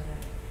cornerstone of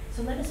it.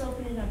 So let us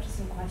open it up to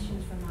some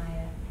questions for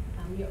Maya.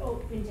 You're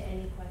open to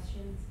any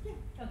questions?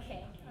 Yeah.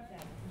 Okay.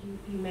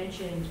 You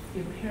mentioned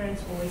your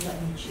parents always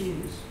let me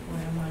choose what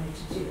I wanted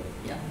to do.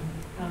 Yeah.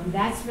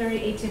 That's very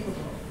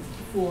atypical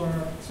for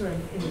sort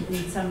of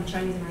in some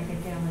Chinese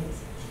American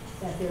families,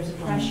 that there's a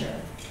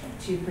pressure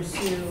to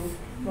pursue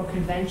more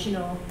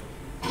conventional,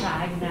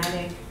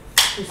 pragmatic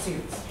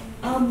pursuits.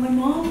 My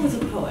mom was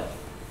a poet,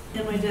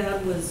 and my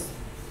dad was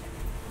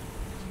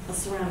a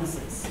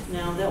ceramicist.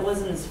 Now, that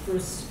wasn't his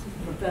first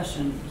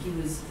profession. He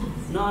was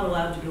not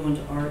allowed to go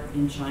into art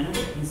in China.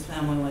 His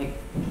family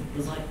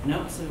was like,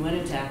 nope, so he went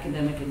into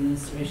academic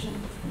administration.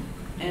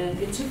 And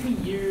it took me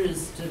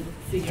years to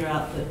figure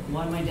out that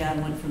why my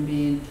dad went from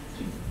being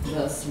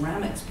the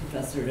ceramics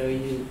professor at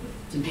OU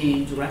to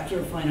being director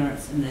of fine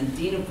arts and then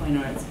dean of fine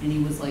arts. And he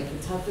was like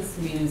the toughest,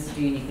 meanest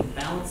dean. He could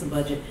balance a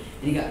budget,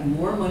 and he got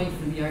more money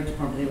for the art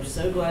department. They were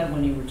so glad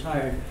when he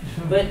retired.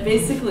 But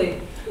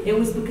basically, it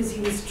was because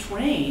he was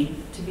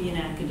trained to be an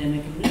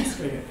academic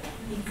administrator.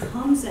 He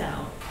comes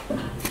out,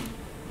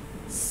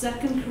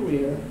 second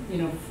career,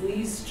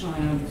 flees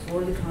China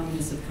before the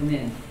communists have come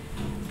in,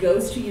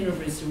 goes to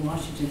University of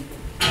Washington,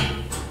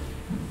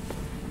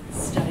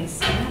 studies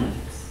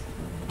ceramics.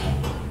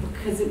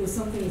 Because it was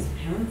something his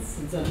parents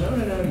had said,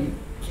 no,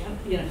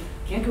 you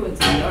can't go into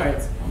the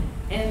arts.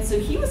 And so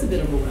he was a bit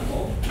of a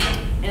rebel.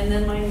 And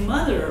then my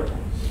mother,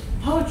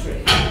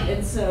 poetry.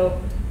 And so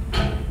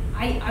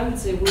I would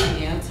say we're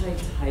the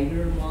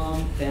anti-Tiger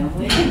Mom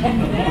family.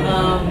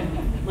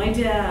 My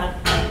dad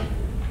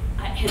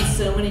had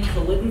so many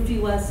calligraphy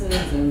lessons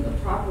and the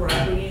proper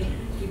upbringing.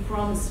 He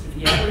promised if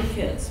he ever had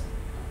kids,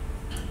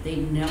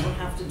 they'd never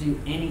have to do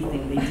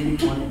anything they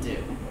didn't want to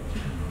do.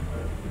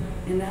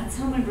 And that's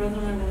how my brother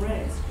and I were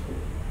raised.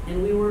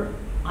 And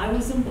I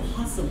was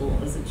impossible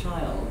as a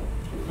child.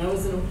 I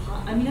was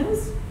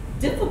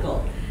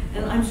difficult.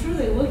 And I'm sure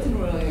they looked and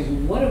were like,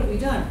 what have we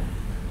done?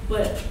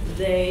 But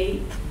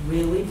they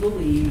really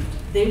believed,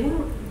 they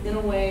were, in a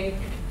way,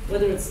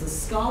 whether it's the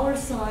scholar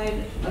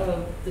side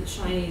of the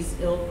Chinese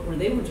ilk or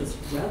they were just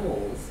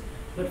rebels,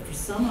 but for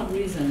some odd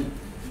reason,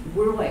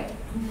 we're like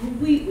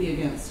completely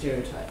against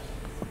stereotype.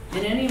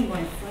 And any of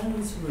my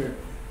friends who are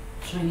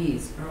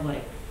Chinese are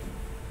like,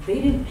 they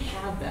didn't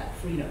have that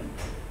freedom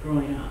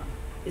growing up.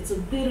 It's a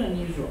bit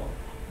unusual.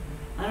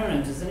 I don't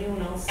know, does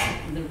anyone else,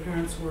 their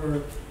parents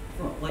were,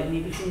 like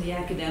maybe from the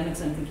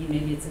academics, I'm thinking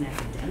maybe it's an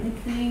academic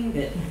thing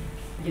that,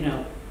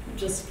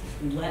 just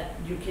let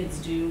your kids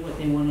do what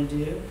they want to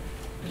do.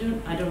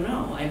 I don't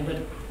know, but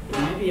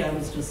maybe I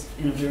was just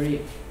in a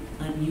very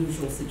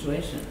unusual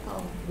situation.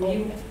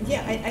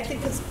 Yeah, I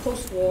think it's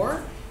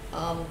post-war,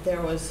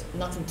 there was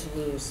nothing to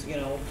lose.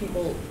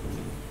 People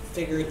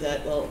figured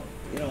that, well,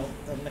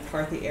 the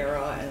McCarthy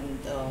era and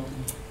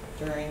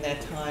during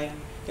that time,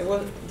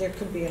 there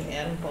could be an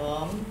atom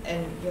bomb,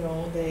 and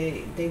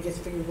they just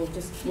figured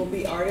we'll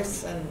be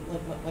artists, and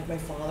like my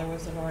father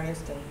was an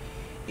artist, and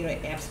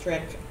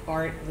abstract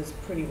art was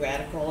pretty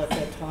radical at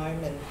that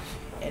time,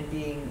 and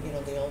being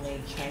the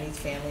only Chinese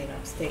family in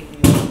upstate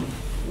New York,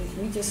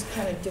 we just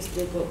kind of just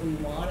did what we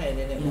wanted,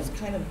 and it was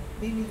kind of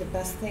maybe the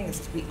best thing is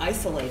to be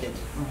isolated,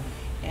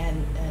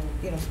 and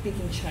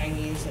speaking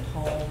Chinese at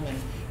home, and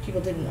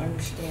people didn't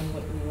understand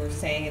what we were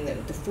saying,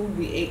 and the food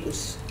we ate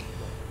was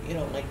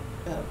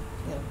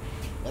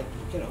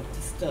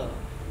just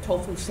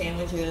tofu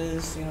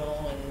sandwiches,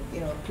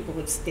 and people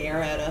would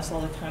stare at us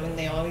all the time, and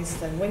they always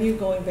said, when are you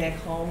going back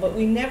home? But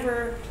we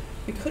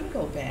couldn't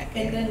go back.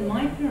 And then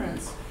my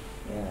parents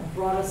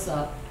brought us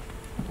up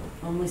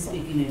only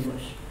speaking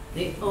English.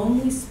 They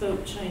only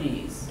spoke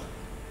Chinese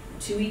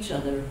to each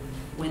other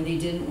when they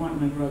didn't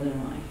want my brother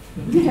and I.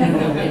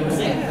 They were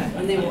saying,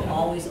 and they were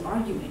always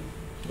arguing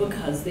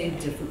because they had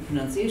different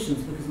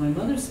pronunciations, because my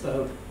mother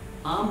spoke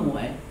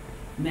Amoy,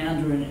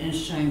 Mandarin, and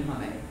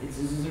Shanghai.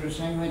 Is there a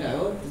Shanghai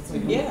dialect? It's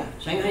like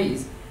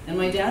Shanghaiese. And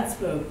my dad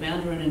spoke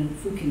Mandarin and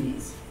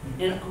Fukienese.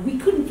 And we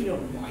couldn't figure out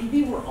why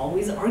they were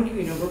always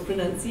arguing over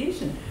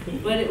pronunciation.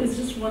 But it was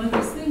just one of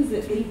those things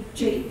that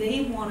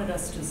they wanted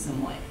us to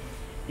assimilate.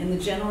 And the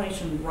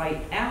generation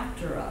right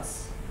after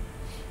us,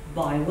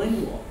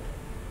 bilingual,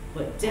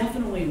 but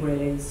definitely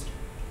raised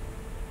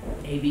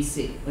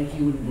ABC, like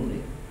you wouldn't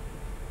believe.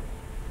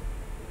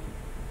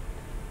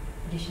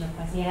 Additional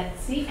question? Yeah,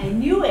 see, I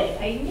knew it,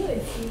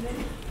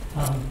 Stephen.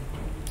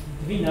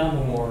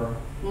 Vietnam War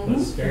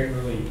was very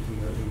early in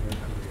your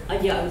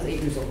career. Yeah, I was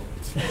 8 years old.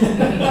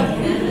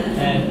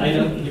 And I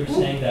know you were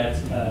saying that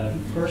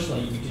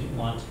personally you didn't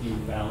want to be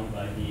bound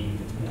by being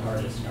an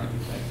artist, an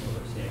architect,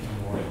 or say a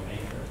memorial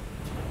maker.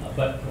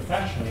 But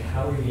professionally,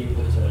 how were you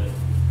able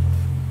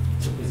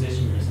to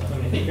position yourself?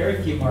 I think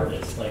very few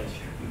artists, like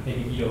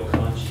maybe Guido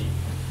Conchi,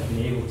 have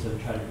been able to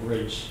try to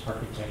bridge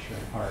architecture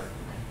and art.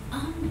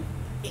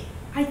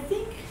 I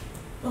think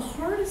the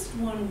hardest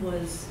one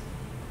was,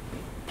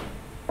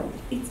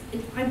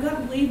 I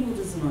got labeled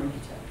as an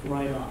architect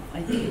right off.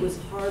 I think it was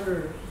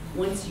harder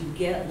once you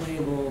get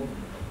labeled.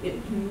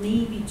 It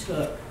maybe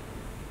took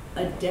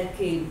a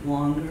decade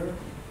longer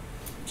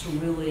to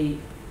really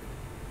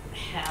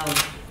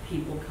have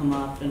people come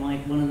up, and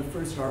like one of the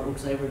first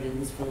artworks I ever did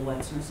was for the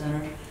Wexner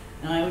Center,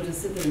 and I would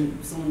just sit there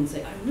and someone would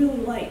say, I really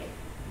like,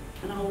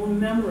 and I'll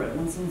remember it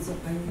when someone said,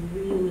 I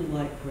really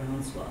like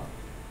Groundswell.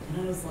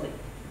 And I was like,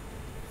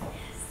 yes.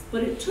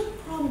 But it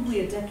took probably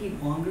a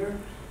decade longer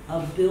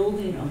of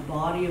building a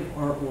body of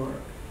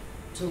artwork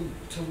to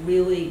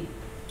really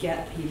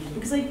get people,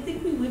 because I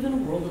think we live in a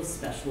world of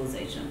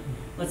specialization.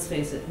 Let's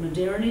face it,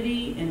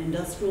 modernity and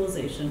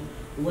industrialization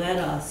led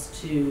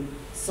us to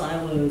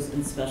silos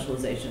and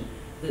specialization.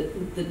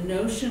 The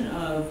notion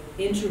of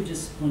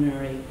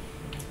interdisciplinary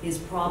is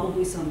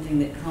probably something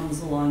that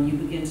comes along. You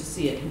begin to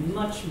see it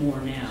much more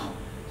now.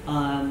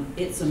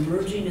 It's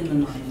emerging in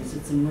the 90s,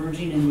 it's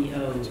emerging in the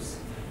O's.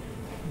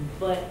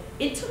 But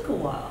it took a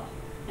while.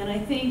 And I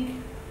think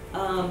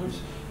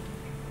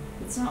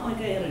it's not like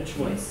I had a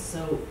choice.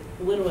 So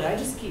literally, I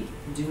just keep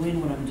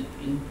doing what I'm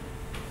doing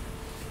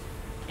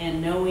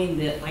and knowing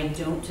that I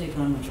don't take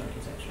on much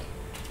architecture.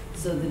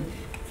 So the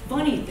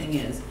funny thing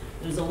is,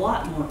 there's a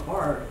lot more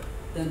art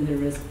than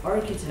there is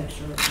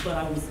architecture, but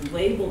I was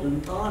labeled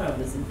and thought of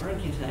as an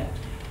architect,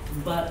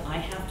 but I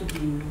have to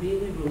be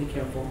really, really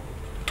careful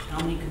how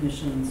many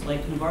commissions,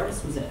 like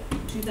Novartis was at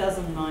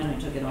 2009, I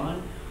took it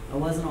on. I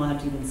wasn't allowed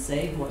to even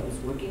say who I was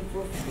working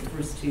for the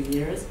first 2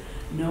 years.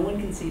 No one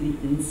can see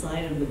the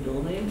inside of the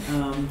building,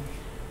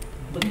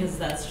 because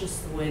that's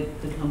just the way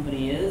the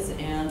company is,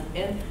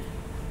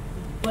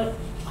 but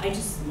I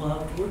just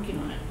loved working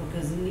on it,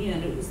 because in the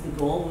end, the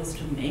goal was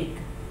to make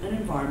an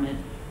environment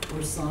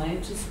where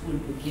scientists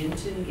would begin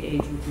to engage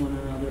with one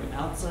another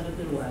outside of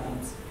their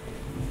labs,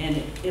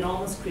 and it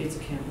almost creates a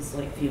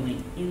campus-like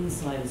feeling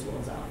inside as well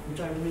as out, which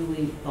I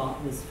really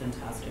thought was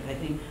fantastic. I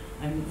think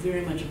I'm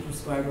very much a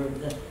prescriber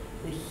of the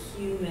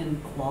human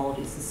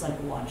qualities, the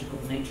psychological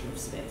nature of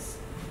space,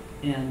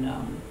 and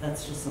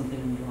that's just something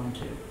I'm drawn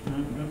to. I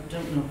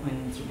don't know if I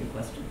answered your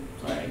question,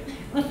 sorry.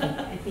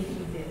 I think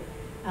you did.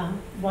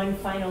 One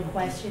final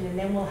question, and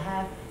then we'll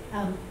have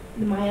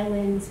Maya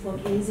Lin's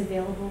book is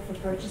available for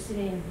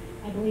purchasing, and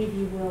I believe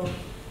you will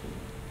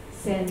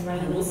send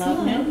rather than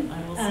love note.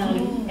 I will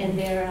send. And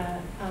they're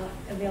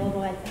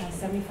available at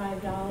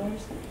 $75,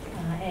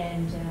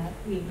 and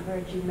we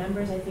encourage you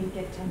members, I think,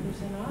 get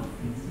 10% off,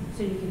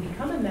 so you can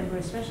become a member,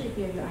 especially if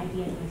you have your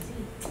ID NYC.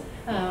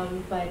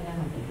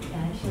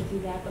 She'll do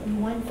that. But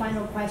one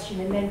final question,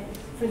 and then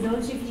for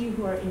those of you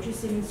who are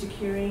interested in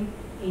securing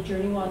a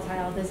journey wall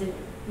tile,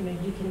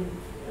 you can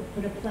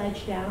put a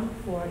pledge down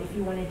for if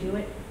you want to do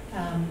it.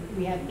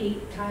 We have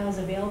 8 tiles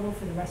available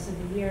for the rest of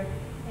the year,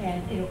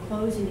 and it'll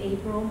close in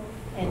April,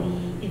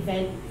 and the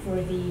event for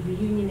the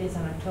reunion is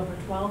on October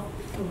 12th,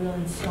 where we'll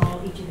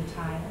install each of the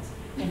tiles.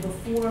 And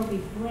before we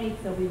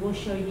break, though, we will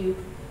show you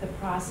the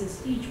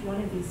process. Each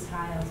one of these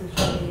tiles is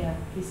really a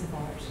piece of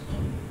art,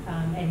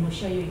 and we'll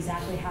show you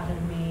exactly how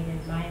they're made,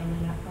 and Maya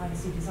Lin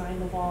obviously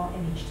designed the wall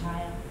and each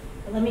tile.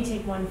 But let me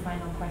take one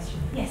final question.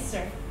 Yes,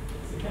 sir.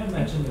 So you kind of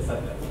mentioned this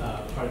at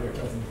the part of your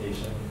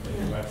presentation on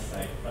your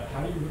website, but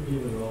how do you view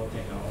the role of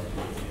technology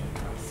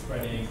in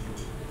spreading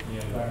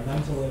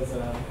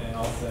environmentalism and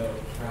also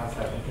perhaps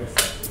have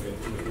intersects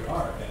with your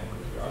art and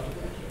with your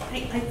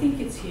architecture? I think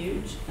it's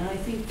huge, and I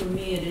think for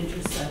me it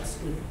intersects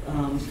with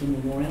the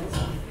memorials,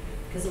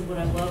 because of what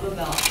I love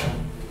about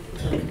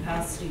the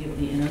capacity of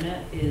the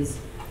internet is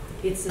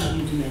it's a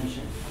new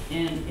dimension,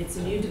 and it's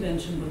a new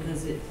dimension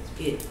because it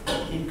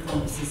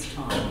encompasses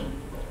time.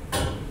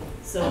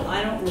 So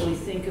I don't really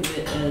think of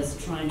it as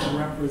trying to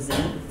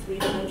represent a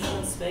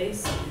three-dimensional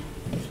space.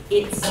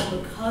 It's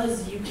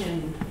because you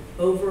can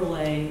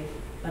overlay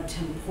a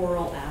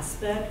temporal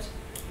aspect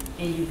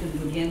and you can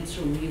begin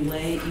to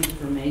relay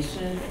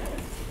information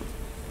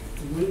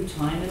through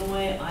time in a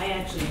way. I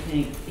actually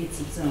think it's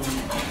its own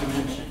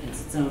dimension,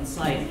 it's its own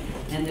site,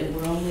 and that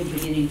we're only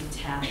beginning to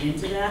tap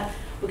into that.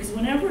 Because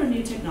whenever a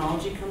new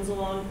technology comes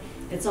along,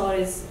 it's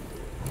always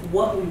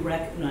what we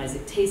recognize.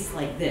 It tastes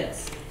like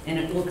this, and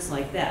it looks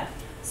like that.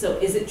 So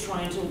is it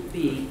trying to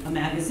be a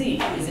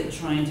magazine? Is it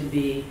trying to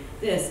be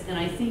this? And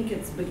I think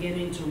it's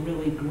beginning to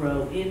really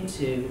grow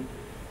into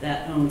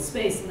that own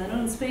space. And that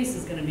own space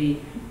is going to be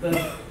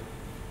both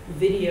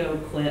video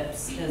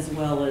clips as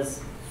well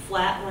as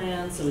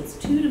flatland. So it's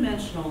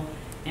two-dimensional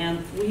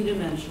and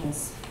three-dimensional,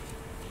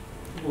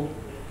 well,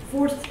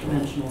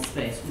 fourth-dimensional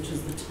space, which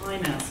is the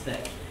time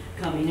aspect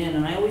coming in.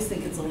 And I always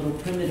think it's a little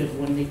primitive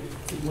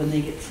when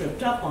they get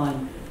tripped up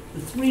on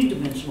the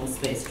three-dimensional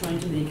space,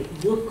 trying to make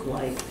it look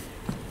like,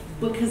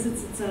 because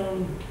it's its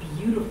own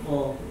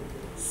beautiful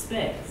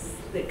space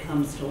that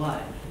comes to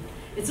life.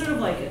 It's sort of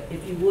like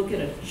if you look at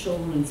a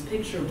children's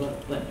picture book,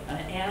 but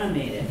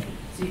animated.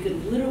 So you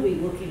could literally be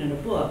looking at a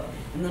book,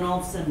 and then all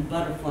of a sudden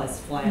butterflies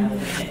fly out of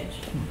the page.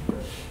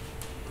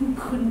 Who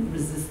couldn't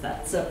resist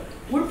that? So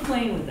we're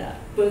playing with that,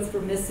 both for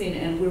missing,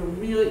 and we're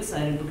really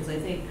excited because I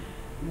think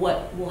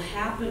what will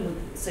happen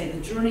with, say,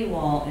 the Journey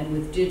Wall and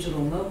with digital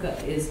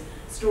MOCA is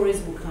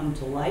stories will come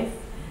to life,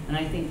 and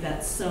I think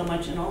that's so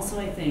much. And also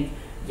I think,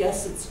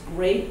 yes, it's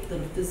great that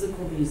a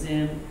physical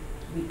museum,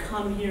 we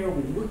come here,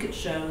 we look at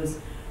shows,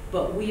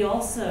 but we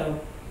are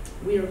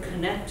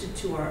connected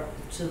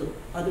to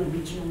other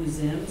regional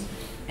museums,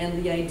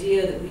 and the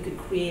idea that we could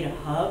create a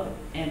hub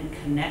and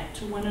connect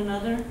to one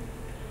another.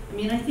 I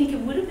mean, I think it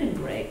would have been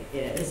great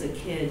as a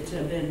kid to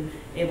have been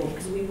able,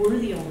 because we were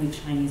the only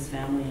Chinese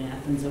family in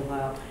Athens,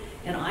 Ohio,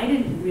 and I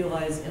didn't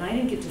realize, and I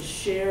didn't get to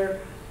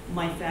share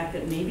my fact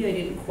that maybe I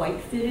didn't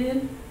quite fit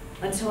in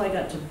until I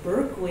got to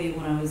Berkeley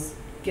when I was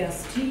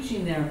guest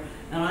teaching there,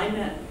 and I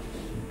met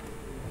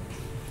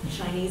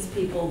Chinese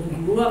people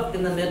who grew up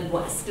in the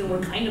Midwest and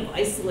were kind of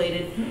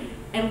isolated.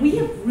 And we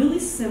have really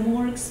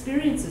similar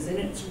experiences, and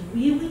it's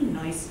really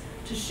nice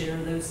to share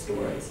those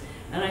stories.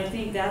 And I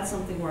think that's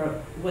something where,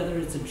 whether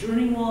it's a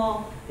journey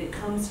wall that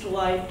comes to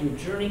life, your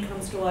journey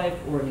comes to life,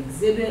 or an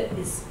exhibit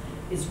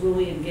is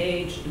really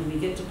engaged, and we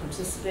get to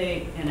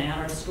participate and add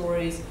our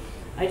stories.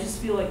 I just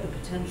feel like the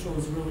potential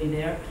is really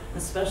there,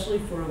 especially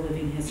for a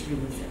living history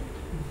museum,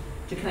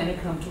 to kind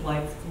of come to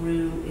life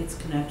through its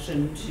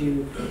connection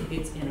to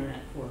its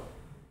internet portal.